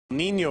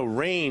Nino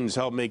rains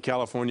help make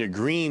California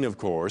green, of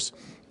course,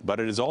 but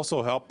it has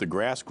also helped the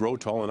grass grow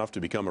tall enough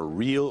to become a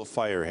real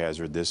fire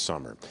hazard this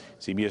summer.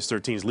 CBS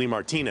 13's Lee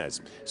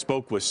Martinez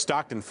spoke with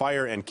Stockton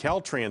Fire and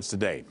Caltrans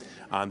today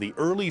on the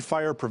early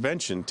fire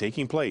prevention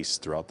taking place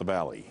throughout the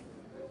valley.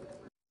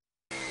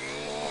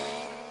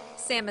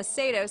 Sam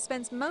Macedo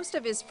spends most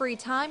of his free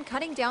time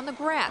cutting down the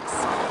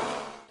grass.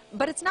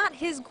 But it's not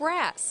his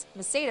grass.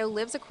 Macedo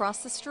lives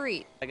across the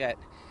street. I got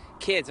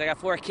kids. I got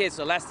 4 kids,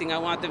 so last thing I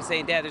want them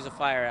saying, Dad, there's a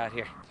fire out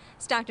here.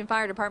 Stockton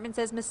Fire Department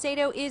says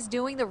Macedo is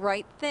doing the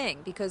right thing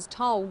because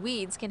tall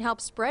weeds can help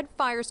spread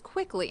fires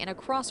quickly and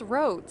across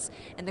roads.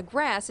 And the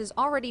grass is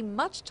already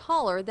much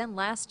taller than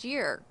last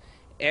year.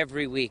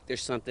 Every week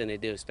there's something to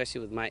do, especially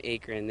with my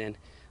acre, and then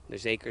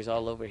there's acres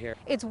all over here.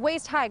 It's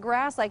waist-high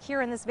grass like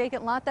here in this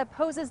vacant lot that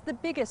poses the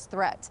biggest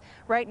threat.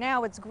 Right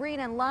now it's green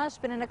and lush,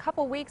 but in a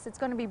couple weeks it's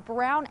going to be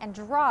brown and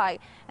dry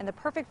and the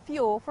perfect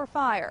fuel for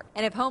fire.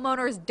 And if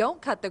homeowners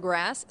don't cut the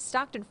grass,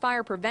 Stockton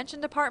Fire Prevention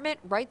Department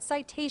writes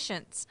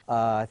citations.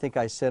 I think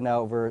I sent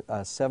over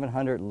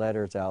 700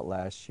 letters out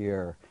last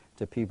year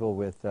to people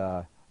with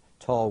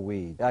tall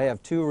weed. I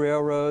have 2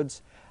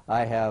 railroads.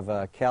 I have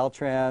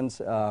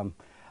Caltrans.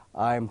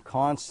 I'm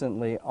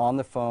constantly on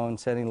the phone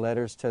sending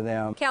letters to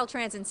them.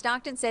 Caltrans in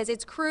Stockton says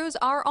its crews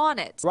are on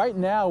it. Right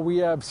now we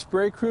have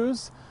spray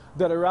crews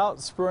that are out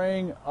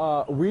spraying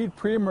weed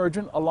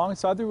pre-emergent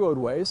alongside the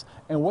roadways,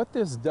 and what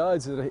this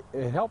does is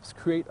it helps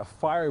create a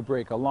fire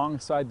break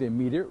alongside the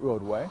immediate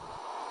roadway.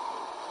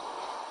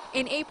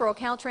 In April,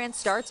 Caltrans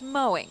starts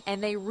mowing,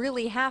 and they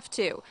really have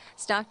to.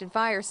 Stockton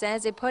Fire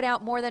says it put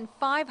out more than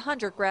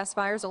 500 grass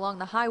fires along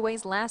the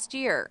highways last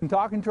year. In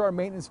talking to our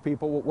maintenance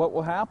people, what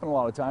will happen a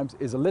lot of times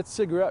is a lit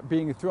cigarette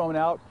being thrown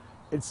out.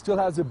 It still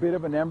has a bit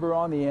of an ember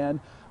on the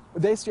end.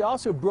 They see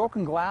also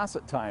broken glass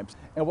at times,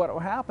 and what will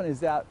happen is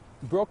that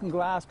broken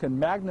glass can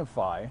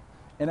magnify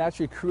and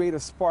actually create a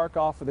spark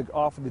off of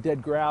the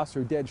dead grass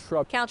or dead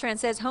shrub. Caltrans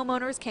says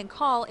homeowners can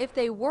call if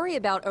they worry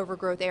about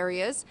overgrowth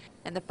areas,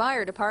 and the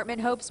fire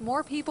department hopes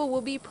more people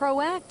will be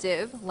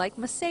proactive, like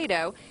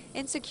Macedo,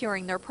 in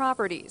securing their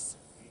properties.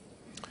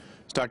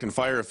 Stockton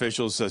fire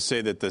officials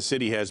say that the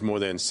city has more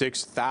than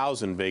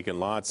 6,000 vacant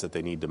lots that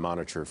they need to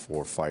monitor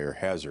for fire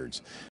hazards.